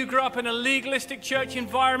maybe you grew up in a legalistic church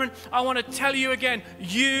environment. I want to tell you again,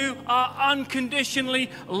 you are unconditionally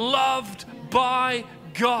loved by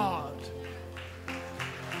God.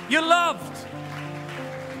 You're loved.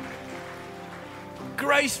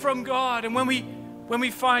 Grace from God. And when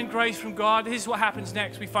we find grace from God, here's what happens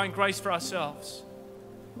next. We find grace for ourselves.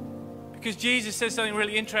 Because Jesus says something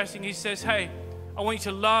really interesting. He says, hey, I want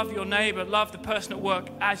you to love your neighbor, love the person at work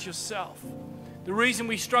as yourself. The reason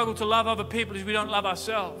we struggle to love other people is we don't love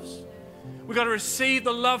ourselves. We've got to receive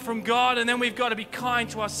the love from God, and then we've got to be kind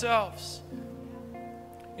to ourselves.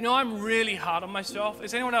 You know, I'm really hard on myself.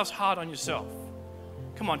 Is anyone else hard on yourself?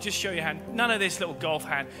 Come on, just show your hand. None of this little golf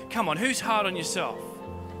hand. Come on, who's hard on yourself?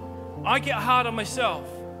 I get hard on myself.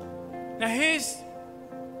 Now here's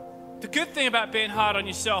the good thing about being hard on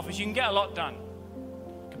yourself is you can get a lot done.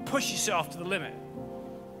 You can push yourself to the limit.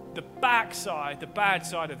 The bad side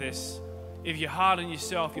of this, if you're hard on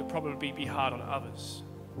yourself, you'll probably be hard on others.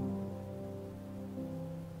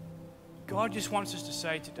 God just wants us to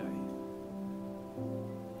say today,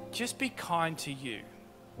 just be kind to you.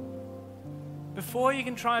 Before you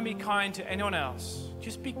can try and be kind to anyone else,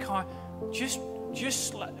 just be kind. Just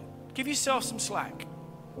give yourself some slack.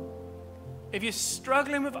 If you're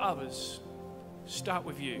struggling with others, start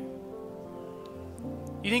with you.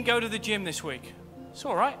 You didn't go to the gym this week. It's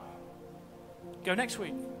all right. Go next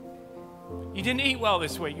week. You didn't eat well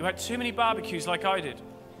this week. You had too many barbecues like I did.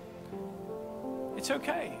 It's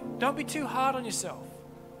okay. Don't be too hard on yourself.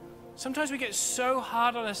 Sometimes we get so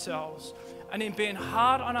hard on ourselves, and in being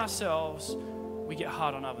hard on ourselves, we get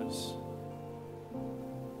hard on others.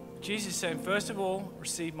 Jesus is saying, first of all,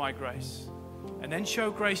 receive my grace, and then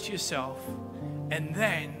show grace to yourself, and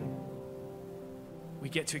then we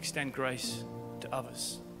get to extend grace to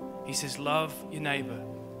others. He says, love your neighbor,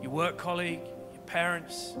 your work colleague, your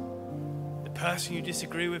parents, the person you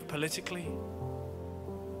disagree with politically.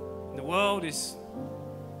 And the world is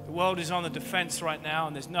on the defense right now,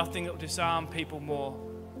 and there's nothing that will disarm people more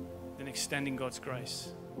than extending God's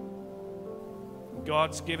grace.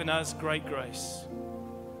 God's given us great grace.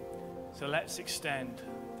 So let's extend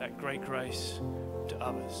that great grace to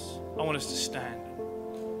others. I want us to stand.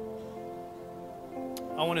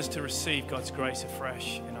 I I want us to receive God's grace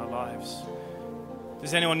afresh in our lives.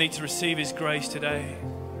 Does anyone need to receive His grace today?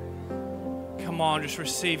 Come on, just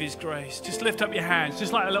receive His grace. Just lift up your hands,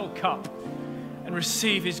 just like a little cup, and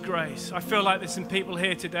receive His grace. I feel like there's some people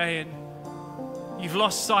here today and you've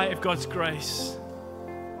lost sight of God's grace.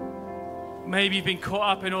 Maybe you've been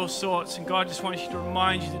caught up in all sorts, and God just wants you to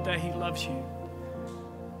remind you today He loves you.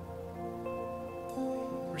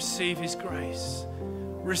 Receive His grace.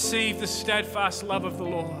 Receive the steadfast love of the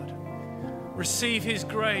Lord. Receive His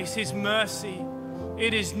grace, His mercy.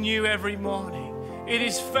 It is new every morning. It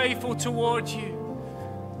is faithful towards you.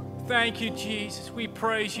 Thank you, Jesus. We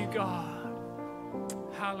praise you, God.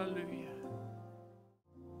 Hallelujah.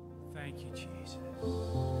 Thank you, Jesus.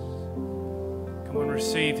 Come on,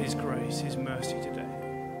 receive His grace, His mercy today.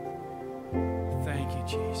 Thank you,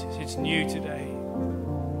 Jesus. It's new today.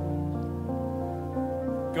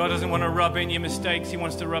 God doesn't want to rub in your mistakes. He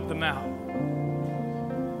wants to rub them out.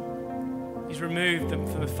 He's removed them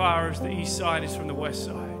from as far as the east side is from the west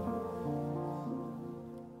side.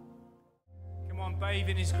 Come on, bathe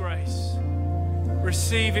in His grace.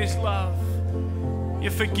 Receive His love.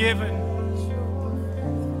 You're forgiven.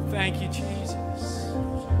 Thank you, Jesus.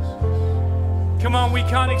 Come on, we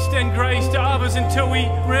can't extend grace to others until we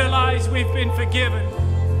realize we've been forgiven.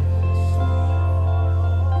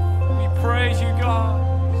 We praise you, God.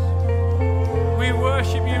 We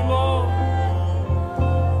worship you, Lord.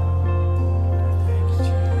 Thank you,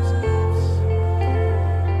 Jesus.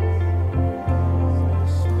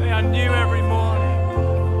 They are new every morning.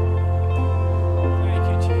 Thank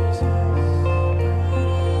you, Jesus.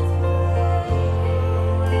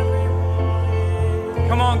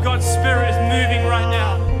 Come on, God's Spirit is moving right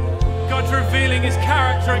now. God's revealing His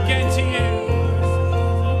character again to you.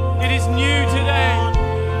 It is new today.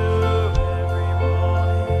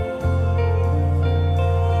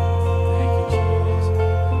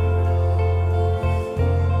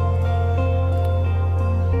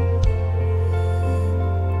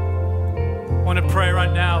 Pray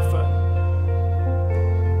right now for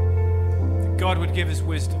that God would give us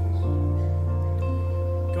wisdom.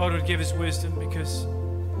 God would give us wisdom because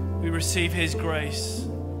we receive His grace.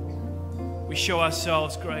 We show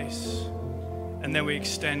ourselves grace, and then we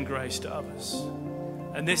extend grace to others.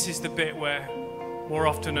 And this is the bit where more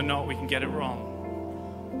often than not we can get it wrong.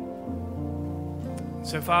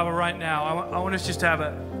 So Father, right now I want us just to have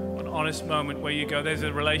an honest moment where you go, there's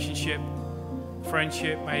a relationship,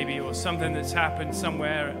 friendship maybe, or something that's happened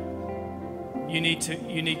somewhere. You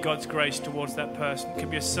need God's grace towards that person. It could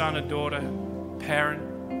be a son, a daughter, parent.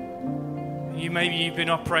 Maybe you've been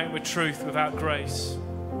operating with truth without grace,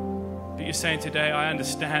 but you're saying today, I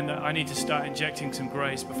understand that I need to start injecting some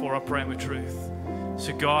grace before operating with truth.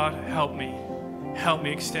 So God, help me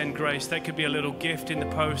extend grace. That could be a little gift in the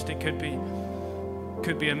post. It could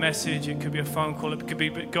be a message, it could be a phone call, it could be,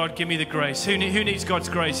 but God, give me the grace. Who needs God's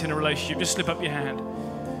grace in a relationship? Just slip up your hand.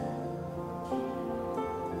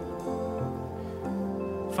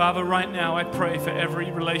 Father, right now I pray for every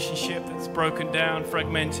relationship that's broken down,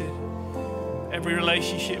 fragmented. Every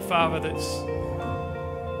relationship, Father, that's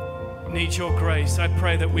needs your grace. I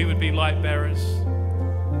pray that we would be light bearers.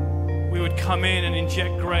 We would come in and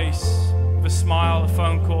inject grace with a smile, a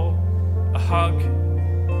phone call, a hug.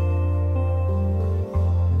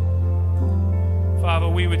 Father,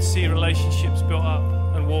 we would see relationships built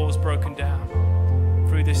up and walls broken down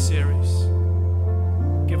through this series.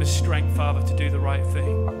 Give us strength, Father, to do the right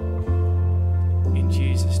thing. In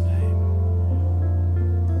Jesus' name.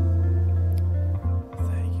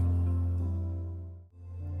 Thank you.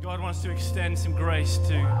 God wants to extend some grace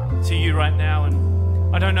to you right now.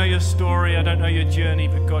 And I don't know your story, I don't know your journey,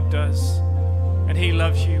 but God does. And He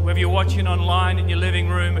loves you. Whether you're watching online in your living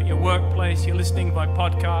room, at your workplace, you're listening by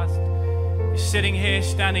podcast, you're sitting here,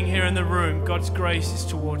 standing here in the room, God's grace is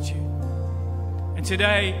towards you. And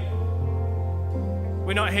today,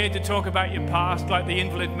 we're not here to talk about your past like the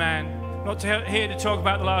invalid man. Not here to talk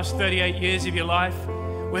about the last 38 years of your life.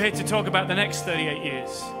 We're here to talk about the next 38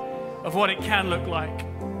 years of what it can look like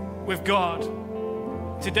with God.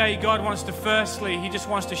 Today, God wants to firstly, He just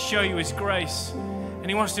wants to show you His grace. And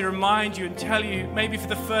He wants to remind you and tell you, maybe for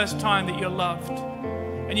the first time, that you're loved.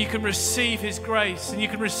 And you can receive His grace, and you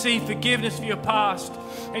can receive forgiveness for your past,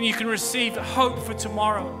 and you can receive hope for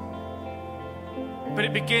tomorrow. But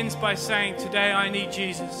it begins by saying, today I need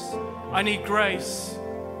Jesus, I need grace,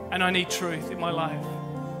 and I need truth in my life.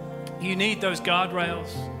 You need those guardrails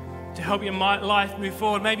to help your life move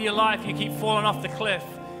forward. Maybe your life, you keep falling off the cliff.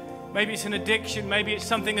 Maybe it's an addiction. Maybe it's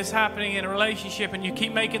something that's happening in a relationship and you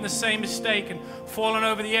keep making the same mistake and falling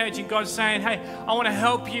over the edge. And God's saying, hey, I want to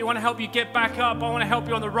help you. I want to help you get back up. I want to help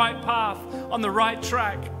you on the right path, on the right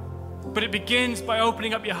track. But it begins by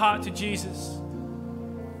opening up your heart to Jesus.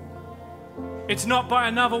 It's not by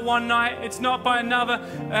another one night. It's not by another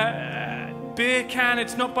beer can.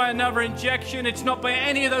 It's not by another injection. It's not by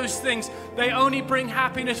any of those things. They only bring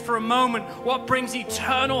happiness for a moment. What brings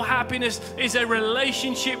eternal happiness is a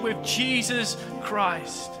relationship with Jesus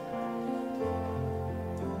Christ.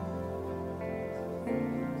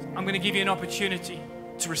 I'm going to give you an opportunity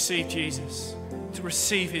to receive Jesus, to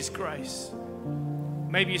receive His grace.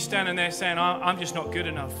 Maybe you're standing there saying, I'm just not good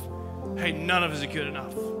enough. Hey, none of us are good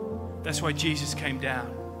enough. That's why Jesus came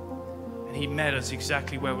down and He met us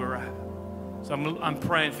exactly where we're at. So I'm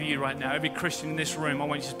praying for you right now. Every Christian in this room, I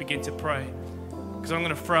want you to just begin to pray, because I'm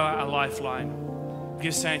going to throw out a lifeline.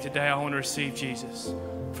 You're saying today, I want to receive Jesus.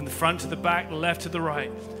 From the front to the back, the left to the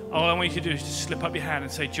right. All I want you to do is just slip up your hand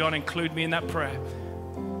and say, John, include me in that prayer.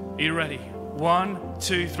 Are you ready? 1,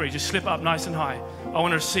 2, 3. Just slip up nice and high. I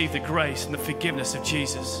want to receive the grace and the forgiveness of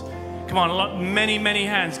Jesus. Come on, many, many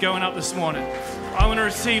hands going up this morning. I want to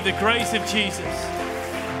receive the grace of Jesus.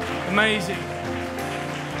 Amazing.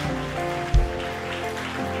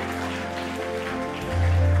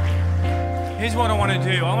 Here's what I want to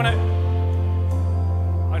do. I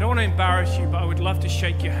don't want to embarrass you, but I would love to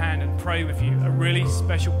shake your hand and pray with you, a really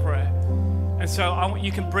special prayer. And so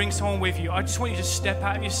you can bring someone with you. I just want you to step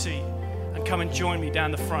out of your seat and come and join me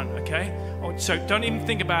down the front, okay? So don't even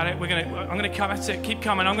think about it. I'm going to come. That's it. Keep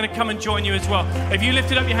coming. I'm going to come and join you as well. If you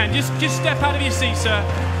lifted up your hand, just step out of your seat, sir.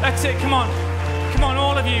 That's it. Come on. Come on,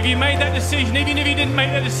 all of you. If you made that decision, even if you didn't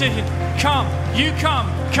make that decision, come. You come.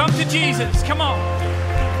 Come to Jesus. Come on.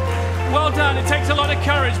 Well done. It takes a lot of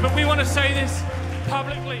courage, but we want to say this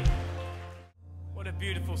publicly. What a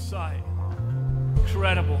beautiful sight.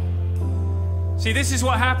 Incredible. See, this is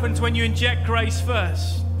what happens when you inject grace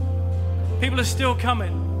first. People are still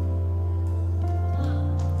coming.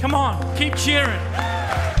 Come on, keep cheering.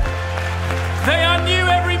 They are new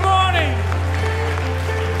every morning.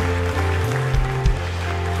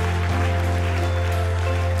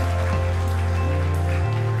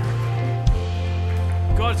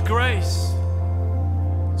 God's grace.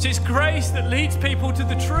 It's grace that leads people to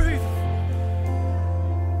the truth.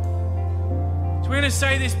 So we're going to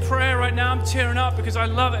say this prayer right now. I'm tearing up because I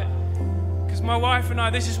love it. Because my wife and I,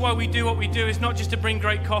 this is why we do what we do. It's not just to bring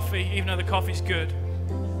great coffee, even though the coffee's good.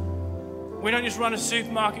 We don't just run a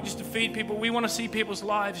supermarket just to feed people. We want to see people's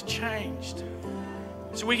lives changed.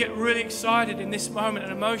 So we get really excited in this moment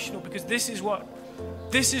and emotional, because this is what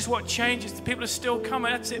changes. The people are still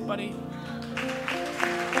coming. That's it, buddy.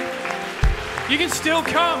 You can still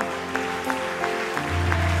come.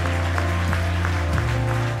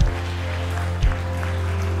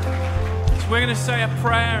 So we're going to say a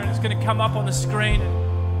prayer, and it's going to come up on the screen.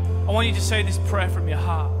 And I want you to say this prayer from your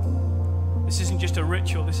heart. This isn't just a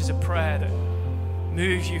ritual. This is a prayer that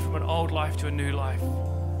moves you from an old life to a new life,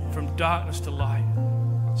 from darkness to light.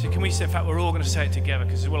 So can we say, in fact, we're all going to say it together,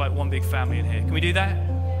 because we're like one big family in here. Can we do that?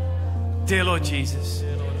 Dear Lord Jesus,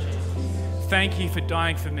 thank you for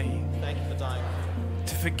dying for me. Thank you for dying.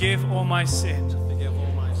 To forgive all my sin.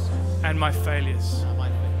 And my failures.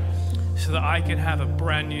 So that I can have a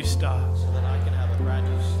brand new start.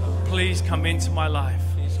 Please come into my life.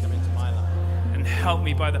 And help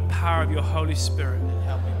me by the power of your Holy Spirit.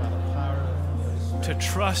 To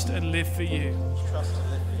trust and live for you.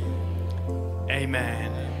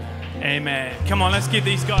 Amen. Amen. Come on, let's give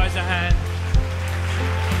these guys a hand.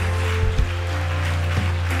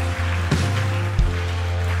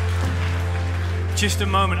 Just a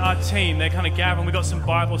moment, our team, they're kind of gathering. We've got some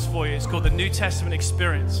Bibles for you. It's called the New Testament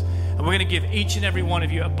Experience. And we're going to give each and every one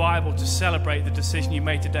of you a Bible to celebrate the decision you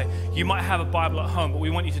made today. You might have a Bible at home, but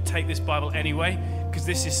we want you to take this Bible anyway, because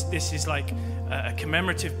this is like a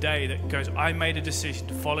commemorative day that goes, I made a decision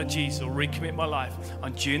to follow Jesus or recommit my life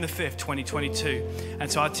on June the 5th, 2022.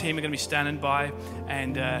 And so our team are going to be standing by.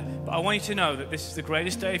 And but I want you to know that this is the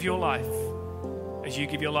greatest day of your life as you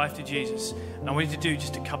give your life to Jesus. And I want you to do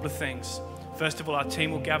just a couple of things. First of all, our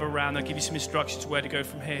team will gather around. They'll give you some instructions where to go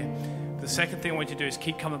from here. The second thing I want you to do is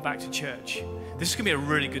keep coming back to church. This is going to be a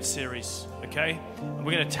really good series, okay? And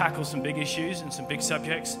we're going to tackle some big issues and some big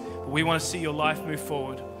subjects, but we want to see your life move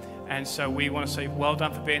forward. And so we want to say, well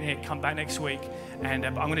done for being here. Come back next week. And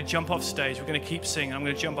I'm going to jump off stage. We're going to keep singing. I'm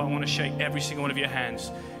going to jump up. I want to shake every single one of your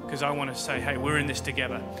hands, because I want to say, hey, we're in this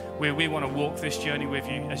together. We want to walk this journey with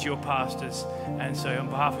you as your pastors. And so on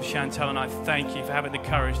behalf of Chantel and I, thank you for having the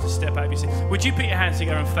courage to step out of your seat. Would you put your hands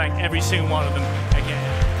together and thank every single one of them again? Thank you.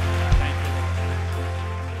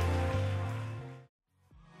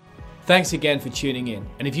 Thanks again for tuning in.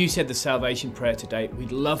 And if you said the salvation prayer today,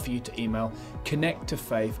 we'd love for you to email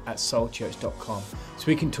connecttofaith@soulchurch.com so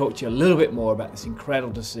we can talk to you a little bit more about this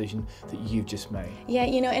incredible decision that you've just made. Yeah,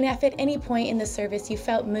 and if at any point in the service you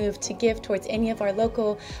felt moved to give towards any of our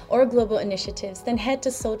local or global initiatives, then head to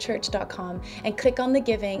soulchurch.com and click on the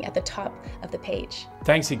giving at the top of the page.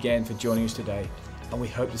 Thanks again for joining us today, and we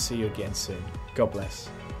hope to see you again soon. God bless.